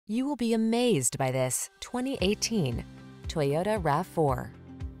You will be amazed by this 2018 Toyota RAV4.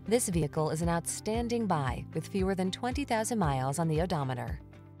 This vehicle is an outstanding buy with fewer than 20,000 miles on the odometer.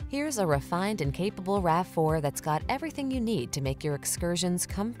 Here's a refined and capable RAV4 that's got everything you need to make your excursions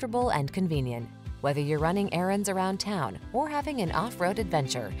comfortable and convenient. Whether you're running errands around town or having an off-road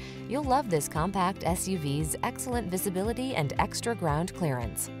adventure, you'll love this compact SUV's excellent visibility and extra ground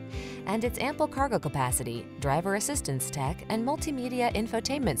clearance. And its ample cargo capacity, driver assistance tech, and multimedia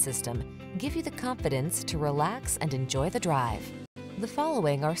infotainment system give you the confidence to relax and enjoy the drive. The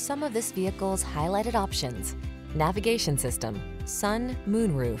following are some of this vehicle's highlighted options: navigation system, sun,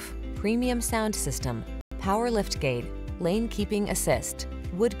 moonroof, premium sound system, power liftgate, lane keeping assist,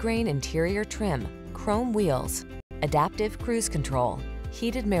 woodgrain interior trim, chrome wheels, adaptive cruise control,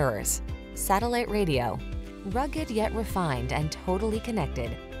 heated mirrors, satellite radio. Rugged yet refined and totally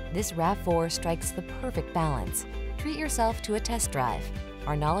connected, this RAV4 strikes the perfect balance. Treat yourself to a test drive.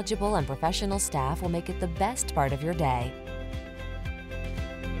 Our knowledgeable and professional staff will make it the best part of your day.